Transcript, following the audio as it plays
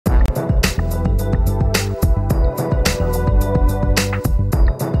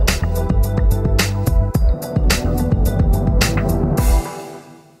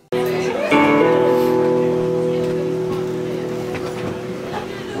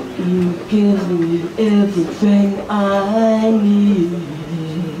You give me everything I need.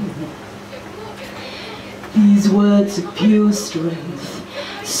 These words of pure strength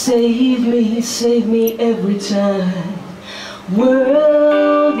save me every time.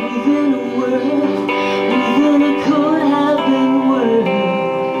 World within a world, within a could have been world.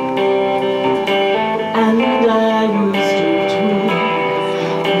 And I was driftwood,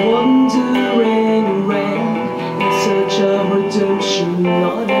 wandering around in search of redemption,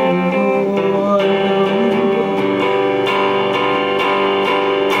 not anymore,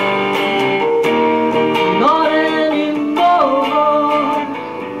 not anymore.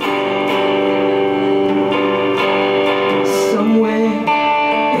 Somewhere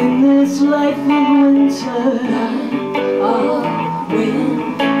in this life of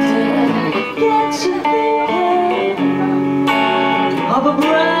winter, get to thinking of a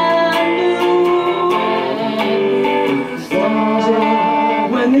brand new someday.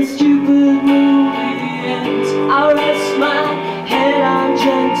 When the stupid movie ends, I'll rest my head on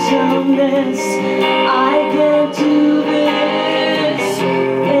gentleness.